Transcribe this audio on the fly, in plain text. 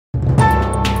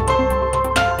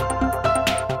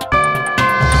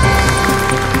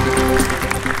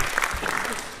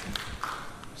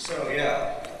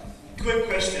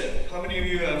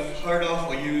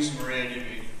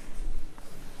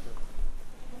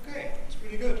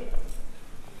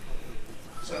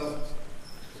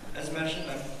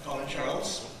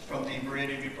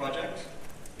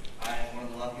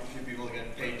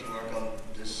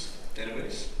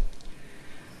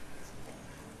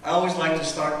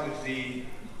start with the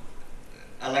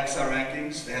Alexa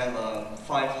rankings. They have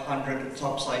 500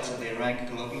 top sites that they rank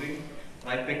globally. And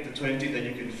I picked the 20 that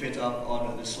you can fit up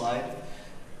onto the slide.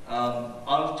 Out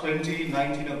of 20,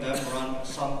 19 of them run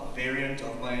some variant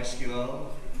of MySQL.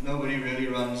 Nobody really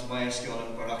runs MySQL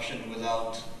in production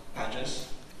without patches.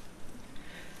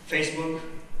 Facebook,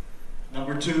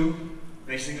 number 2,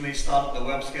 basically started the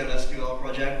WebScale SQL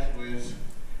project with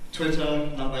Twitter,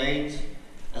 number 8,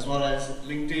 as well as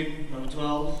LinkedIn, number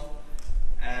 12.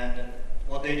 And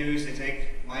what they do is they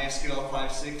take MySQL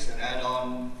 5.6 and add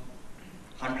on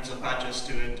hundreds of patches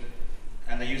to it,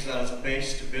 and they use that as a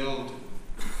base to build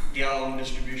their own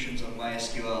distributions of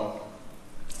MySQL.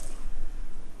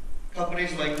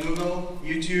 Companies like Google,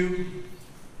 YouTube,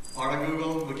 part of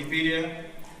Google, Wikipedia,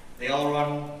 they all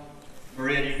run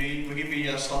MariaDB.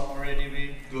 Wikipedia stopped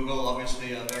MariaDB. Google,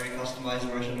 obviously, a very customized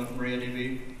version of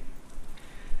MariaDB.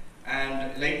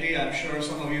 And lately, I'm sure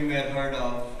some of you may have heard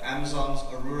of Amazon's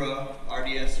Aurora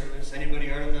RDS service. Anybody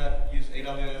heard of that? Use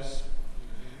AWS?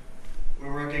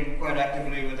 We're working quite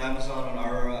actively with Amazon on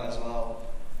Aurora as well.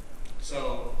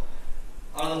 So,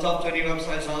 out of the top 20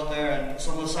 websites out there, and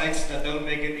some of the sites that don't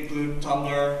make it include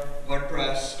Tumblr,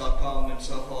 WordPress.com, and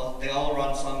so forth. They all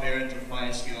run some variant of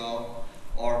MySQL,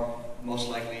 or most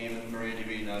likely even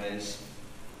MariaDB nowadays.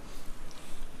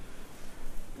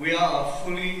 We are a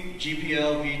fully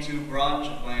GPL v2 branch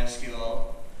of MySQL.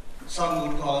 Some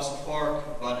would call us a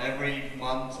fork, but every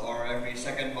month or every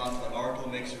second month when Oracle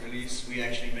makes a release, we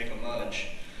actually make a merge.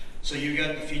 So you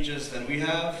get the features that we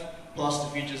have, plus the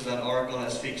features that Oracle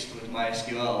has fixed with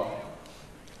MySQL.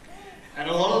 And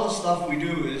a lot of the stuff we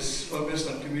do is focused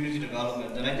on community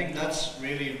development, and I think that's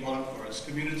really important for us.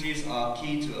 Communities are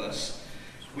key to us.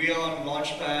 We are on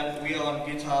Launchpad, we are on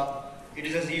GitHub. It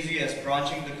is as easy as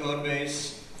branching the code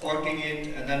base, forking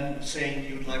it, and then saying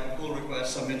you'd like a pull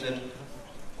request submitted.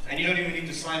 And you don't even need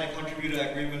to sign a contributor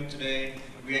agreement today.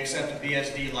 We accept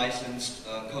BSD licensed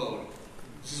code.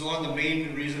 This is one of the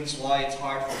main reasons why it's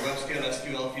hard for WebScale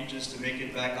SQL features to make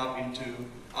it back up into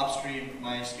upstream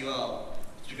MySQL.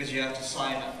 It's because you have to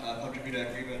sign a contributor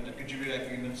agreement. A contributor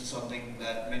agreement is something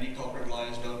that many corporate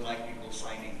lawyers don't like people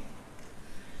signing.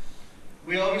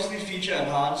 We obviously feature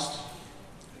enhanced.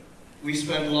 We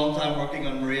spent a long time working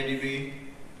on MariaDB,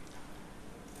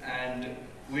 and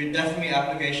we're definitely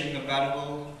application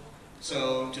compatible.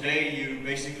 So today you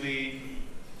basically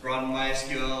run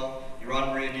MySQL, you run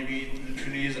MariaDB,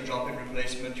 literally is a drop-in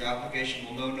replacement. Your application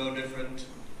will know no different.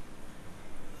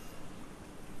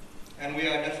 And we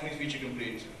are definitely feature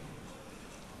complete.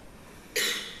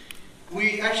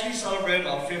 We actually celebrated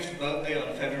our 5th birthday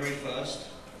on February 1st.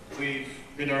 We've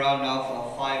been around now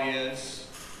for 5 years,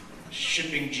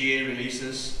 shipping GA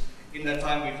releases. In that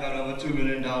time, we've had over 2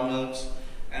 million downloads,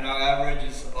 and our average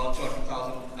is about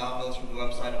 200,000 downloads from the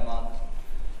website a month.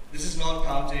 This is not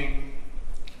counting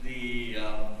the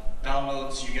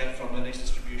downloads you get from Linux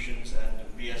distributions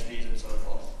and BSDs and so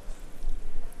forth.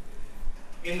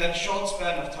 In that short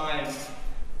span of time,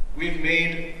 we've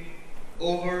made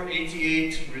over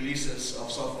 88 releases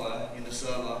of software in the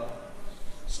server,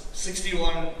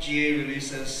 61 GA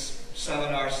releases,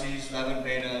 7 RCs, 11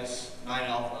 betas, 9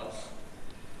 alphas.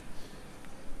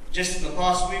 Just in the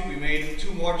past week, we made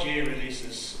 2 more GA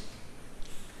releases.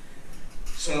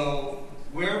 So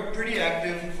we're pretty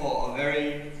active for a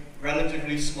very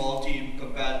relatively small team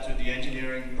compared to the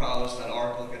engineering prowess that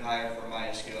Oracle can hire for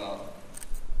MySQL.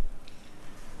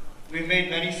 We've made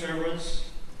many servers.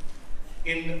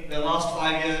 In the last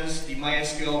 5 years, the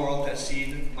MySQL world has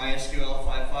seen MySQL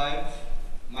 5.5,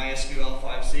 MySQL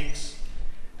 5.6,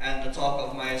 and the talk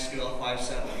of MySQL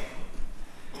 5.7.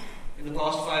 In the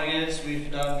past 5 years,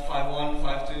 we've done 5.1,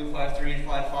 5.2, 5.3,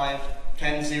 5.5,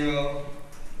 10.0,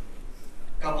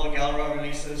 a couple of Galera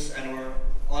releases, and we're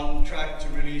on track to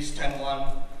release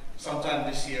 10.1 sometime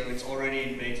this year. It's already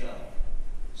in beta.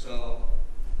 So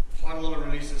quite a lot of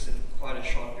releases in quite a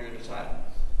short period of time.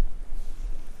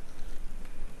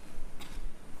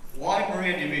 Why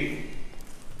MariaDB?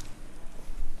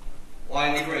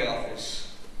 Why LibreOffice?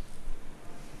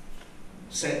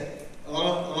 A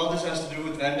lot of this has to do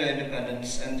with vendor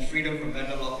independence, and freedom from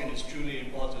vendor lock-in is truly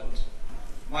important.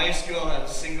 MySQL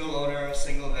has a single owner, a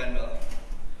single vendor.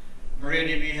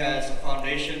 MariaDB has a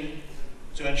foundation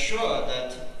to ensure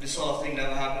that this sort of thing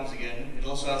never happens again. It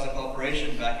also has a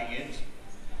corporation backing it.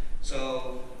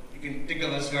 So you can think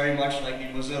of us very much like the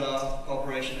Mozilla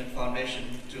Corporation and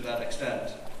Foundation to that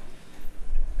extent.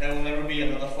 There will never be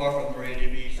another fork of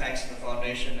MariaDB thanks to the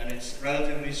foundation, and it's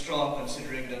relatively strong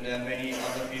considering that there are many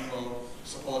other people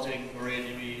supporting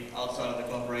MariaDB outside of the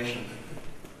corporation.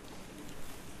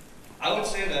 I would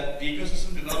say that the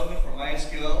ecosystem development for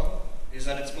MySQL is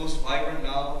that it's most vibrant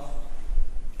now,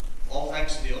 all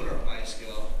thanks to the owner of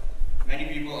MySQL. Many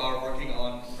people are working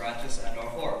on branches and or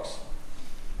forks.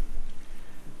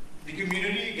 The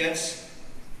community gets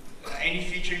any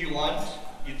feature you want,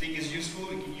 you think is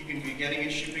useful, you can be getting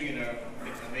it shipping in a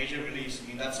major release. I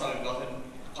mean, that's how we've gotten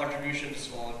contributions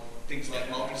for things like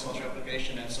multi-source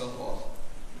replication and so forth.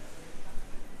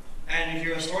 And if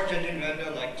you're a storage engine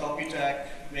vendor like Toputech,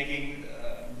 making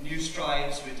new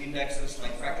strides with indexes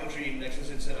like fractal tree indexes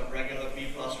instead of regular B+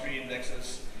 tree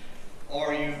indexes,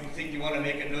 or you think you want to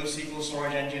make a NoSQL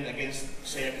storage engine against,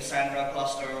 say, a Cassandra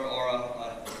cluster or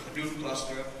a Hadoop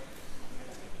cluster,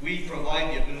 we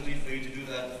provide the ability for you to do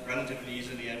that relatively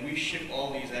easily, and we ship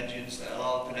all these engines that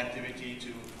allow connectivity to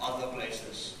other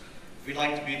places. We'd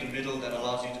like to be the middle that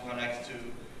allows you to connect to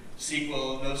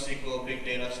SQL, NoSQL, big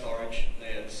data storage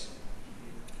layers.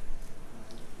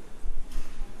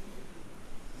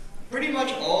 Pretty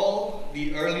much all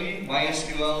the early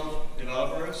MySQL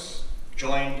developers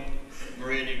joined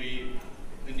MariaDB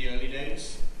in the early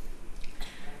days,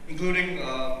 including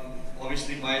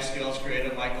obviously MySQL's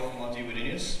creator Michael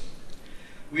Montevidenius.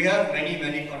 We have many,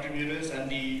 many contributors, and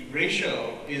the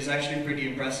ratio is actually pretty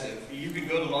impressive. You can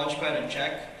go to Launchpad and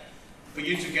check. For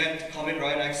you to get commit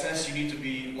write access, you need to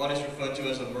be what is referred to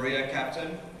as a Maria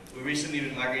captain. We recently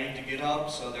been migrating to GitHub,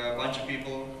 so there are a bunch of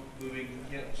people moving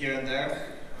here and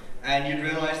there. And you'd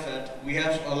realize that we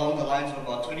have along the lines of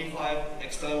about 25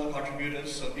 external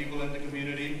contributors, so people in the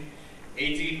community,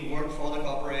 18 who work for the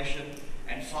corporation,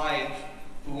 and 5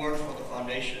 who work for the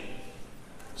foundation.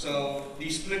 So the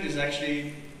split is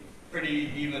actually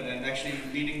pretty even and actually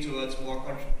leaning towards more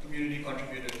community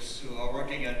contributors who are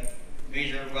working at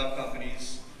major web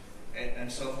companies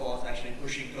and so forth, actually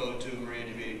pushing code to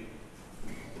MariaDB.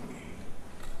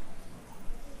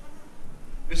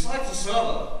 Besides the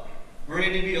server,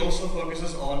 MariaDB also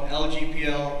focuses on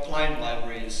LGPL client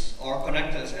libraries, or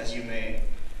connectors as you may.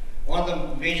 One of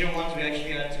the major ones we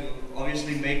actually had to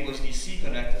obviously make was the C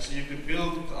connector, so you could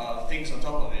build things on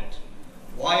top of it.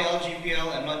 Why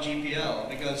LGPL and not GPL?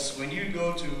 Because when you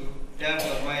go to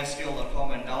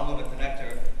dev.mysql.com and download a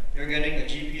connector, you're getting a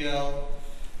GPL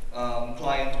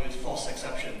client with false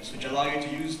exceptions, which allow you to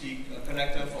use the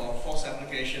connector for false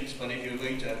applications, but if you're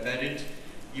going to embed it,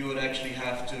 you would actually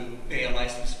have to pay a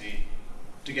license fee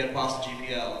to get past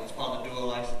GPL. It's part of the dual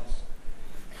license.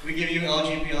 We give you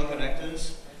LGPL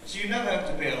connectors, so you never have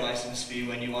to pay a license fee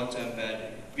when you want to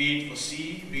embed, be it for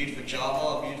C, be it for Java,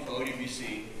 or be it for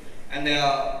ODBC. And there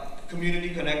are community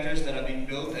connectors that are being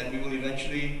built, and we will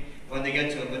eventually, when they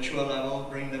get to a mature level,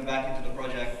 bring them back into the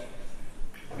project,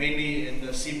 mainly in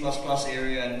the C++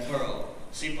 area and Perl.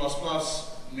 C++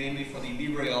 mainly for the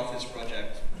LibreOffice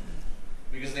project,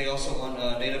 because they also want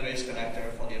a database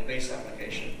connector for their base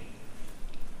application.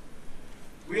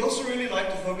 We also really like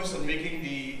to focus on making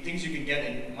the things you can get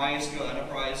in MySQL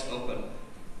Enterprise open.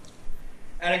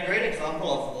 And a great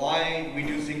example of why we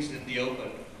do things in the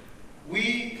open.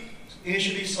 We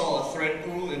initially saw a thread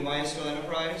pool in MySQL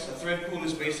Enterprise. A thread pool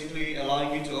is basically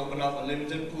allowing you to open up a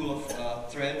limited pool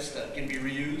of threads that can be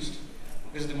reused,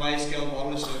 because the MySQL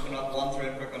model is to open up one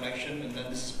thread per connection, and then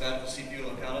this is bad for CPU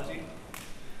locality.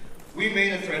 We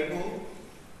made a thread pool.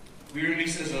 We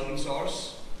released it as open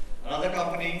source. Another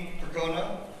company,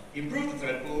 Percona, improved the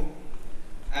thread pool,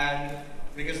 and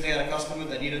because they had a customer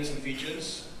that needed some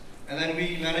features, and then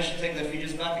we managed to take their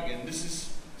features back again. This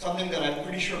is something that I'm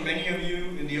pretty sure many of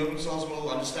you in the open source world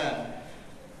understand.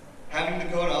 Having the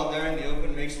code out there in the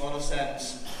open makes a lot of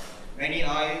sense. Many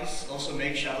eyes also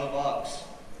make shallow bugs.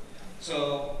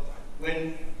 So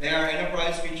when there are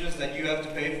enterprise features that you have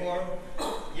to pay for,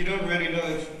 you don't really know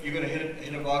if you're going to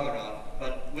hit a bug or not.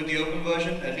 But with the open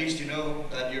version, at least you know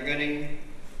that you're getting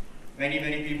many,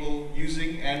 many people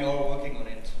using and or working on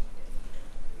it.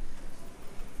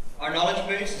 Our knowledge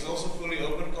base is also fully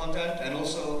open content and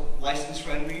also license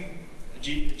friendly,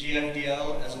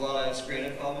 GFDL as well as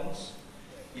Creative Commons.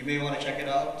 You may want to check it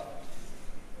out.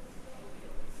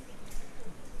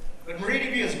 But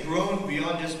MariaDB has grown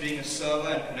beyond just being a server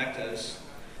and connectors.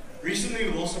 Recently,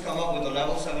 we've also come up with a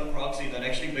level 7 proxy that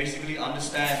actually basically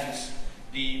understands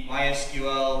the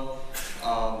MySQL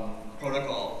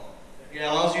protocol. It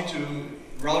allows you to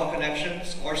route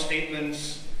connections or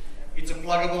statements. It's a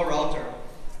pluggable router.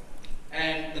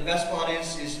 And the best part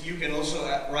is you can also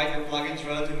write your plugins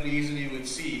relatively easily with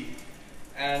C.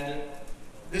 And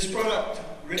this product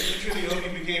literally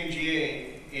only became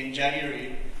GA in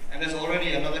January. And there's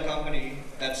already another company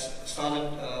that's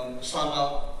started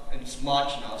out, and it's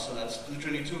March now, so that's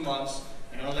literally 2 months,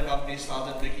 and another company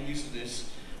started making use of this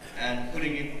and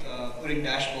putting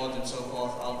dashboards and so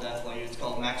forth out there for you. It's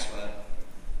called Maxware.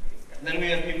 And then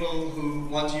we have people who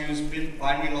want to use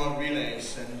binary log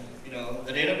relays, and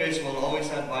the database world always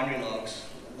had binary logs,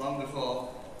 long before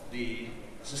the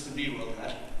systemd world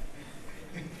had.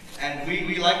 And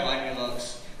we like binary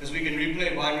logs, because we can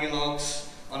replay binary logs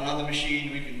on another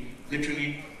machine, we can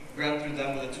literally grab through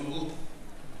them with a tool.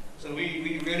 So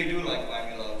we really do like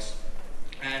binary logs.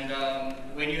 And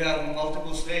when you have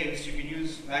multiple slaves, you can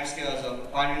use MaxScale as a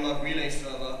binary log relay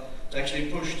server to actually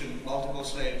push to multiple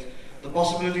slaves. The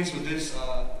possibilities with this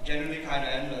are generally kind of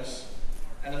endless.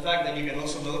 And the fact that you can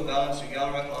also load balance your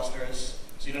Galera clusters,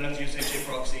 so you don't have to use HA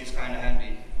proxy, is kind of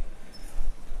handy.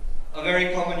 A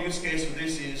very common use case for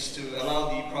this is to allow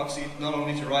the proxy not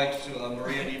only to write to a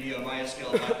MariaDB or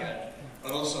MySQL backend,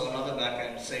 but also another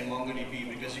backend, say MongoDB,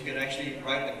 because you can actually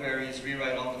write the queries,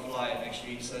 rewrite on the fly, and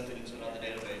actually insert it into another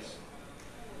database.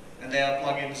 And there are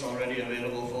plugins already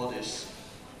available for this.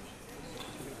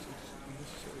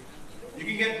 You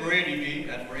can get MariaDB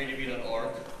at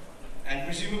mariadb.org, and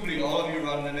presumably all of you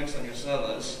run Linux on your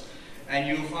servers, and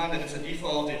you'll find that it's a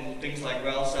default in things like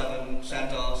RHEL 7,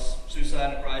 CentOS, SUSE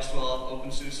Enterprise 12,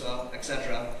 OpenSUSE,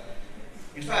 etc.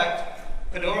 In fact,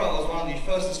 Fedora was one of the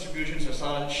first distributions that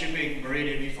started shipping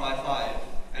MariaDB 5.5,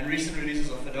 and recent releases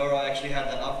of Fedora actually had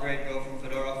that upgrade go from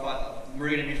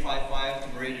MariaDB 5.5 to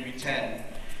MariaDB 10.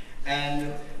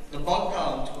 And the bug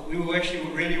count, we were actually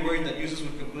really worried that users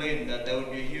would complain that there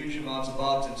would be huge amounts of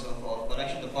bugs and so forth, but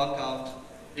actually the bug count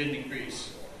didn't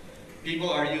increase. People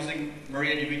are using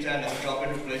MariaDB 10 as a drop-in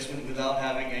replacement without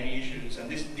having any issues, and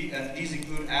these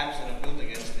include apps that are built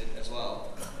against it as well.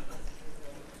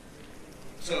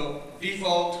 So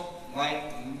default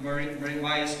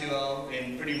MySQL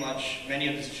in pretty much many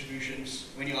of the distributions.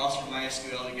 When you ask for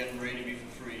MySQL, you get MariaDB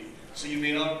for free. So you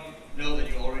may not know that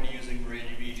you're already using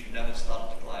MariaDB if you never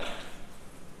started the client.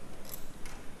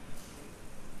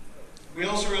 We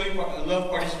also really love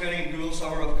participating in Google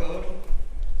Summer of Code.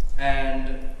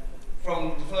 And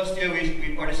from the first year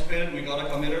we participated, we got a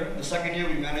committer. The second year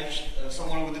we managed,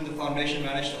 someone within the foundation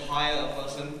managed to hire a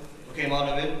person who came out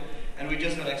of it. And we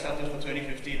just got accepted for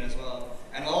 2015 as well.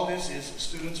 And all this is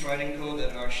students writing code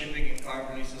that are shipping in current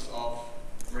releases of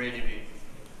MariaDB.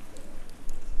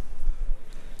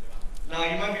 Now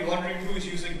you might be wondering who is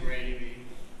using MariaDB.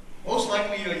 Most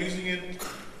likely you're using it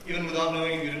even without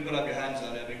knowing if you didn't put up your hands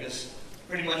on it, because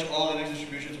pretty much all Linux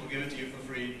distributions will give it to you for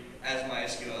free as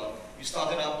MySQL. You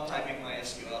started out typing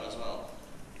MySQL as well.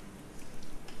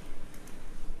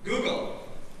 Google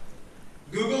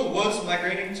was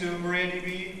migrating to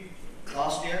MariaDB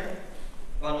last year,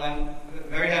 but I'm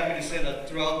very happy to say that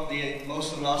throughout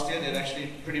most of last year, they've actually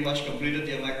pretty much completed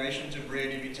their migration to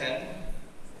MariaDB 10.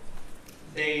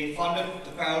 They funded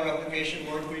the parallel replication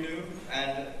work we do,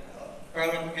 and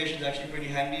parallel replication is actually pretty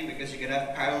handy because you can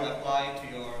have parallel apply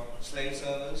to your slave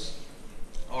servers,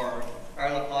 or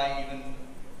parallel apply even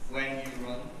when you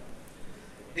run.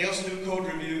 They also do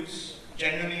code reviews.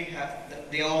 Generally,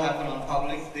 they all happen on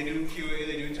public. They do QA,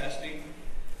 they do testing.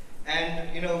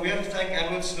 And we have to thank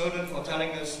Edward Snowden for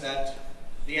telling us that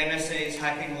the NSA is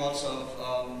hacking lots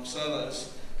of servers.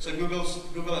 So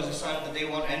Google has decided that they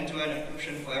want end-to-end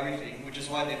encryption for everything, which is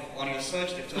why on your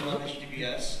search they've turned on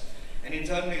HTTPS. And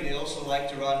internally they also like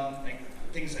to run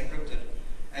things encrypted.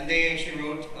 And they actually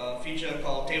wrote a feature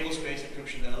called tablespace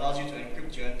encryption that allows you to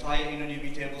encrypt your entire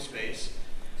InnoDB tablespace.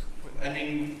 And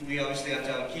then we obviously have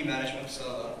to have a key management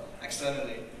server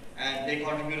externally. And they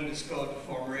contributed this code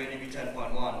for MariaDB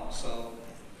 10.1. So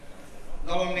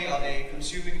not only are they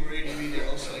consuming MariaDB, they're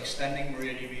also extending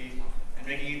MariaDB and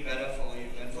making it better for you.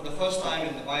 And for the first time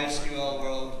in the MySQL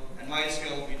world, and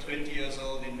MySQL will be 20 years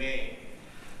old in May,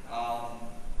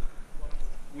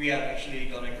 we have actually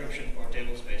got encryption for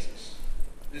table spaces.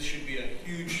 This should be a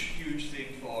huge, huge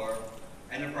thing for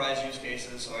enterprise use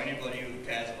cases or anybody who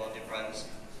cares about their privacy.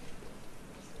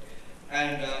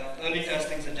 And early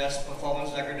testing suggests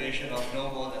performance degradation of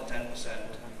no more than 10%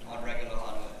 on regular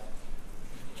hardware.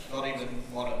 Not even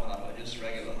modern hardware, just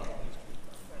regular hardware.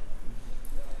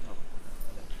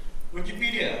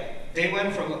 Wikipedia, they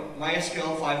went from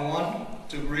MySQL 5.1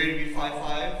 to MariaDB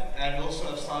 5.5 and also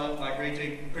have started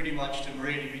migrating pretty much to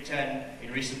MariaDB 10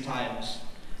 in recent times.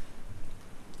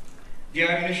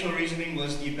 Their initial reasoning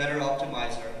was the better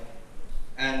optimizer,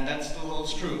 and that still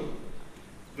holds true.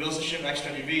 We also ship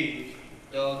ExtraDB,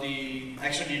 though the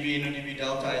ExtraDB InnoDB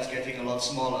delta is getting a lot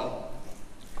smaller.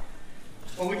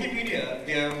 For Wikipedia,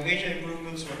 their major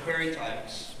improvements were query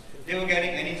times. They were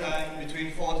getting anytime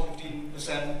between 4 to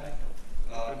 15%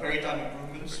 query time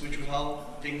improvements, which would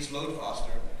help things load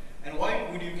faster. And why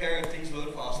would you care if things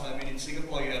load faster? I mean, in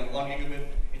Singapore, you have 1 gigabit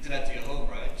internet to your home,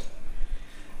 right?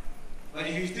 But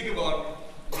if you think about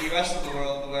the rest of the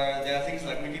world, where there are things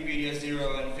like Wikipedia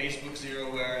 0 and Facebook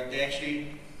 0, where they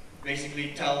actually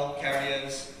basically tell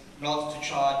carriers not to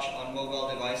charge on mobile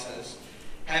devices.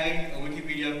 Having a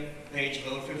Wikipedia page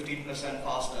load 15%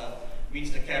 faster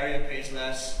means the carrier pays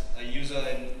less, a user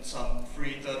in some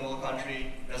free third world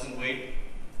country doesn't wait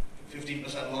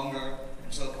 15% longer,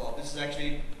 and so forth. This is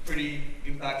actually pretty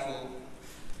impactful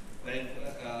when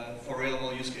for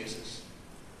real-world use cases.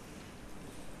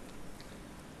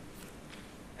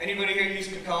 Anybody here use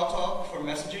KakaoTalk for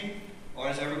messaging? Or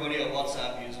is everybody a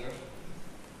WhatsApp user?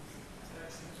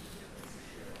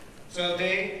 So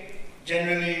they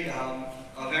generally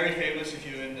are very famous if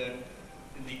you're in the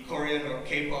Korean or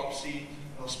K-pop scene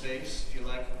or space, if you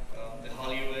like the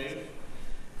Hallyu wave.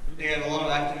 They have a lot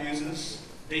of active users.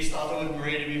 They started with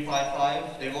MariaDB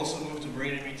 5.5. They've also moved to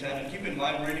MariaDB 10. And keep in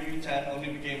mind, MariaDB 10 only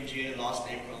became GA last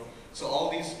April. So all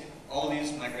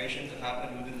these migrations have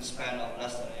happened within the span of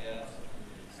less than a year.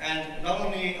 And not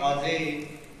only are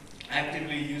they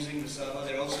actively using the server,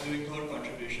 they're also doing code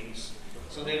contributions.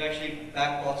 So they've actually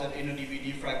backported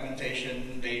InnoDB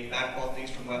defragmentation, they backport things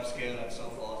from WebScale and so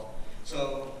forth.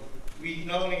 So we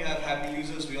not only have happy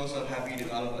users, we also have happy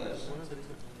developers.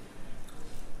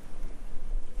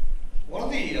 One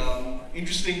of the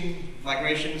interesting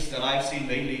migrations that I've seen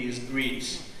lately is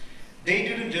Greets. They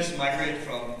didn't just migrate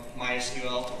from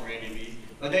MySQL to MariaDB,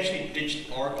 but they actually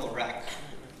ditched Oracle RAC,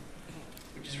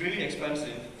 which is really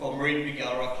expensive for MariaDB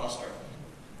Galera cluster.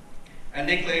 And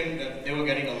they claimed that they were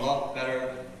getting a lot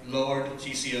better lowered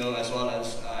TCO as well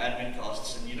as admin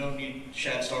costs, and you don't need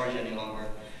shared storage any longer.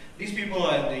 These people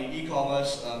are in the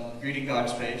e-commerce greeting card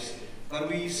space, but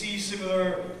we see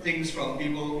similar things from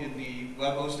people in the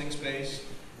web hosting space,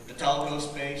 the telco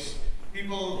space.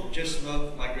 People just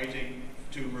love migrating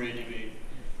to MariaDB.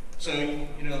 So,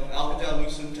 you know,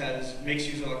 Alcatel-Lucent makes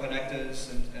use of our connectors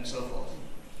and so forth.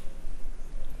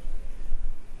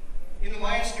 In the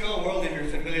MySQL world, if you're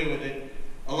familiar with it,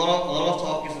 a lot of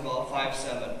talk is about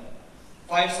 5.7.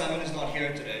 5.7 is not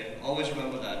here today. Always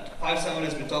remember that. 5.7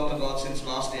 has been talked about since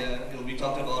last year. It will be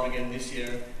talked about again this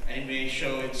year, and it may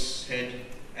show its head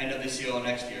end of this year or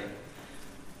next year.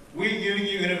 We're giving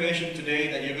you innovation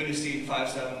today that you're going to see in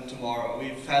 5.7 tomorrow.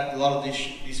 We've had a lot of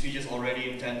these features already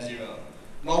in 10.0.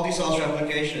 Multi-source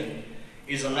replication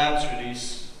is a labs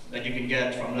release that you can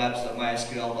get from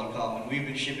labs.mysql.com, and we've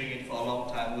been shipping it for a long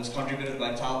time. It was contributed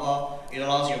by Taba. It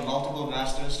allows your multiple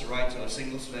masters to write to a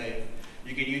single slave.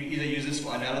 You can either use this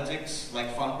for analytics,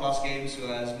 like FunPlus Games, who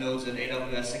has nodes that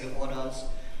AWS Singapore does.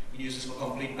 You can use this for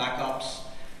complete backups.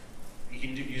 You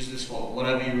can use this for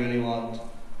whatever you really want.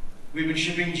 We've been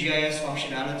shipping GIS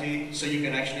functionality, so you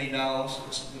can actually now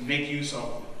make use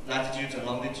of latitudes and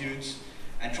longitudes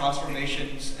and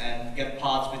transformations and get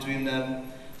paths between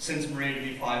them since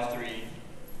MariaDB 5.3.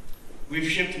 We've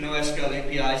shipped NoSQL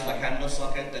APIs like handler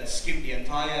socket that skip the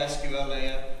entire SQL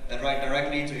layer that write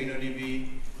directly to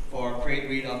InnoDB for create,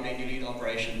 read, update, delete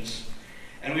operations.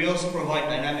 And we also provide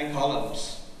dynamic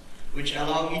columns, which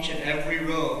allow each and every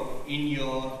row in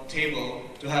your table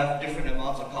to have different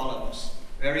amounts of columns.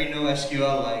 Very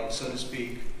NoSQL-like, so to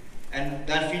speak. And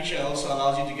that feature also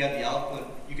allows you to get the output.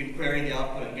 You can query the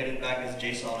output and get it back as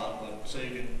JSON output, so you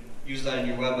can use that in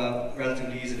your web app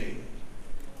relatively easily.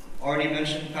 Already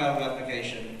mentioned parallel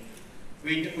replication.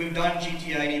 We've done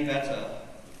GTID better.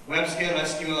 WebScale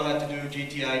SQL had to do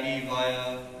GTID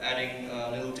via adding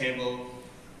a little table.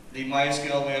 The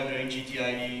MySQL way of doing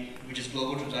GTID, which is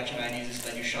global transaction IDs, is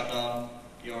that you shut down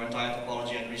your entire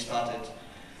topology and restart it.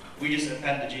 We just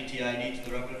append the GTID to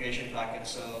the replication packet,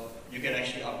 so you can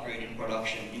actually upgrade in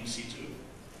production in C2.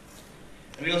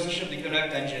 And we also ship the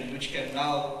Connect engine, which can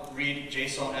now read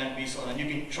JSON and BSON, and you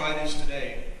can try this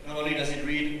today. Not only does it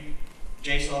read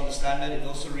JSON, the standard, it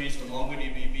also reads the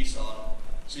MongoDB BSON.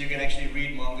 So you can actually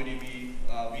read MongoDB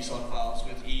BSON files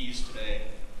with ease today.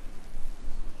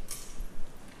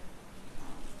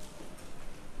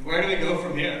 Where do we go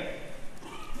from here?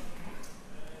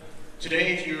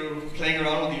 Today, if you're playing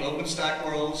around with the OpenStack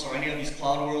worlds or any of these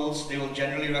cloud worlds, they will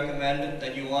generally recommend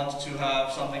that you want to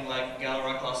have something like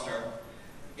Galera cluster.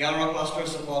 Galera cluster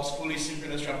supports fully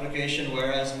synchronous replication,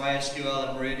 whereas MySQL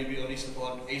and MariaDB only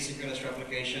support asynchronous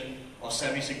replication or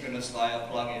semi-synchronous via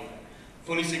plugin.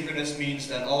 Fully synchronous means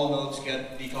that all nodes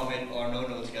get the commit or no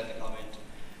nodes get the commit.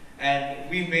 And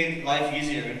we've made life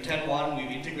easier. In 10.1,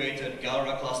 we've integrated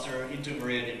Galera cluster into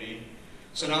MariaDB.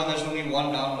 So now there's only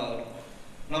one download.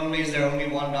 Not only is there only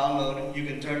one download, you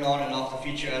can turn on and off the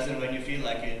feature as and when you feel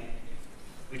like it,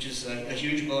 which is a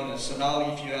huge bonus. So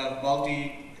now if you have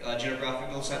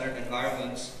multi-geographical centered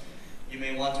environments, you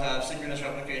may want to have synchronous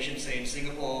replication, say in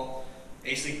Singapore,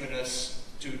 asynchronous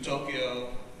to Tokyo,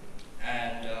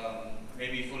 and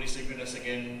maybe fully synchronous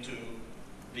again to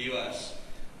the US.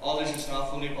 All this is now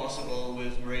fully possible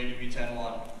with MariaDB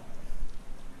 10.1.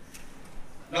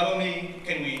 Not only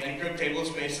can we encrypt table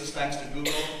spaces thanks to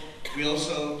Google, we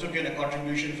also took in a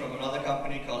contribution from another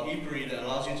company called ePri that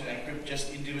allows you to encrypt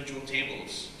just individual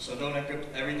tables. So don't encrypt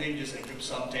everything, just encrypt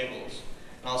some tables.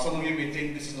 Now some of you may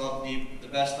think this is not the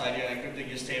best idea, encrypting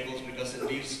just tables, because it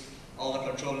leaves all the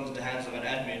control into the hands of an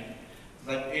admin.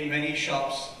 But in many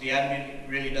shops, the admin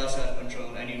really does have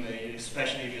control anyway,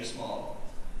 especially if you're small.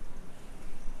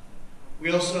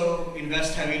 We also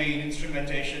invest heavily in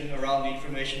instrumentation around the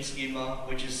information schema,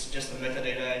 which is just a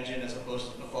metadata engine as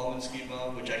opposed to the performance schema,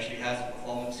 which actually has a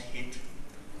performance hit.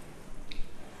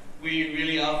 We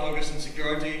really are focused on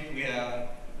security.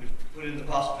 We've put in the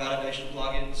password validation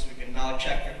plugins. We can now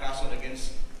check your password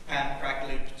against PAM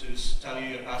cracklib to tell you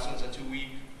your passwords are too weak.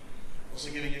 Also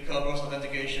giving you Kerberos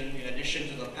authentication in addition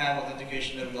to the PAM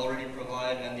authentication that we already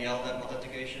provide and the LDAP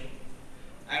authentication.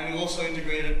 And we've also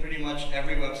integrated pretty much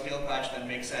every web scale patch that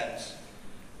makes sense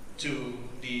to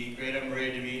the greater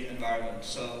MariaDB environment.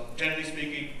 So generally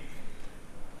speaking,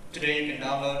 today you can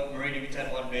download MariaDB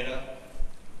 10.1 beta.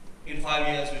 In 5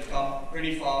 years, we've come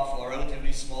pretty far for a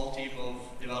relatively small team of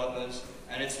developers,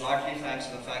 and it's largely thanks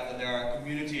to the fact that there are a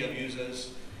community of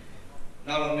users,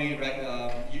 not only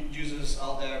users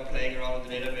out there playing around with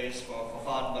the database for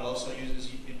fun, but also users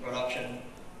in production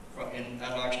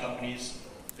at large companies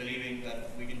believing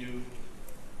that we can do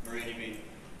MariaDB.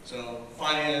 So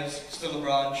 5 years, still a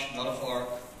branch, not a fork.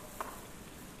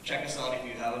 Check us out if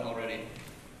you haven't already.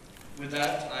 With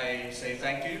that, I say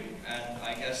thank you, and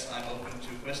I guess I'm open to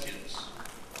questions.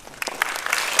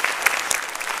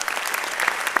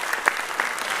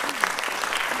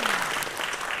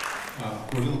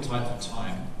 We're a little tight for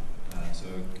time, so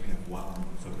we have one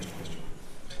focused question.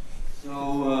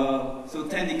 So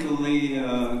technically,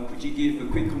 could you give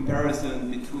a quick comparison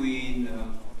between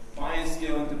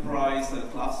MySQL Enterprise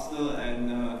cluster and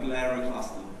Galera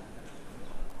cluster?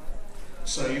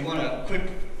 So you want a quick,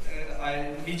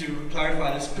 I need to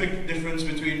clarify this quick difference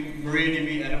between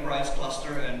MariaDB Enterprise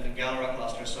cluster and the Galera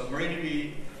cluster. So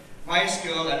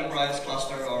MySQL Enterprise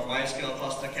cluster or MySQL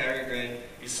cluster carrier grade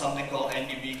is something called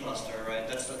NDB cluster, right?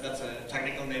 That's a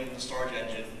technical name of the storage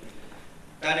engine.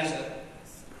 That is a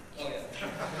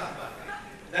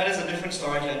that is a different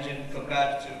storage engine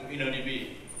compared to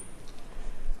InnoDB.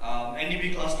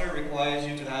 NDB cluster requires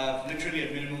you to have literally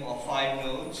a minimum of 5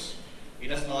 nodes. It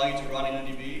doesn't allow you to run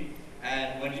InnoDB.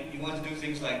 And when you want to do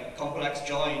things like complex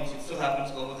joins, it still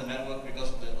happens over the network because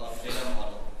of the data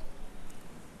model.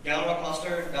 Galera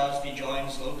cluster does the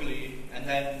joins locally and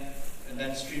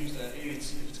then streams the,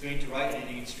 if it's going to write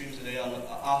anything, it streams the data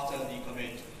after the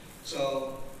commit.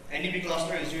 So NDB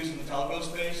cluster is used in the telco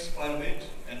space quite a bit,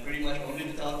 and pretty much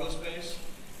only the telco space.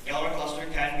 Galera cluster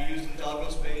can be used in the telco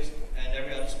space and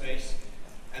every other space.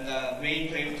 And the main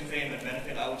claim to fame and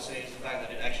benefit, I would say, is the fact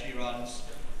that it actually runs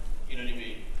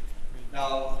InnoDB.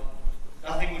 Now,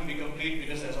 nothing would be complete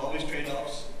because there's always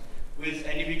trade-offs. With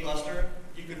NDB cluster,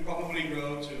 you could probably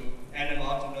grow to n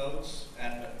amount of nodes,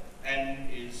 and n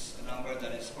is a number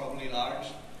that is probably large.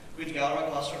 With Galera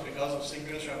cluster, because of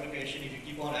synchronous replication, if you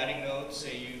keep on adding nodes,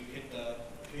 say you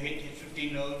hit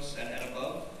 15 nodes and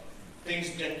above,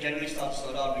 things generally start to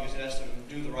slow down because it has to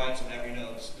do the writes on every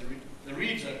node. The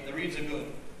reads are good,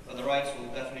 but the writes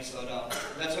will definitely slow down.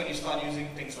 That's when you start using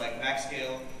things like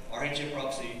MaxScale or HA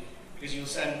proxy, because you'll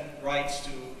send writes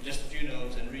to just a few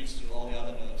nodes and reads to all the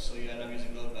other nodes, so you end up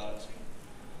using load balancing.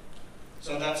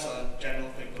 So that's a general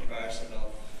quick comparison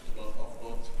of both of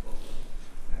them.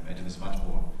 I imagine there's much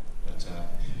more, but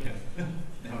yeah,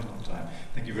 now is not time.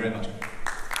 Thank you very much.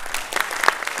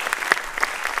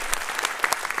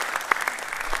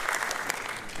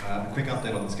 A quick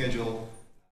update on the schedule.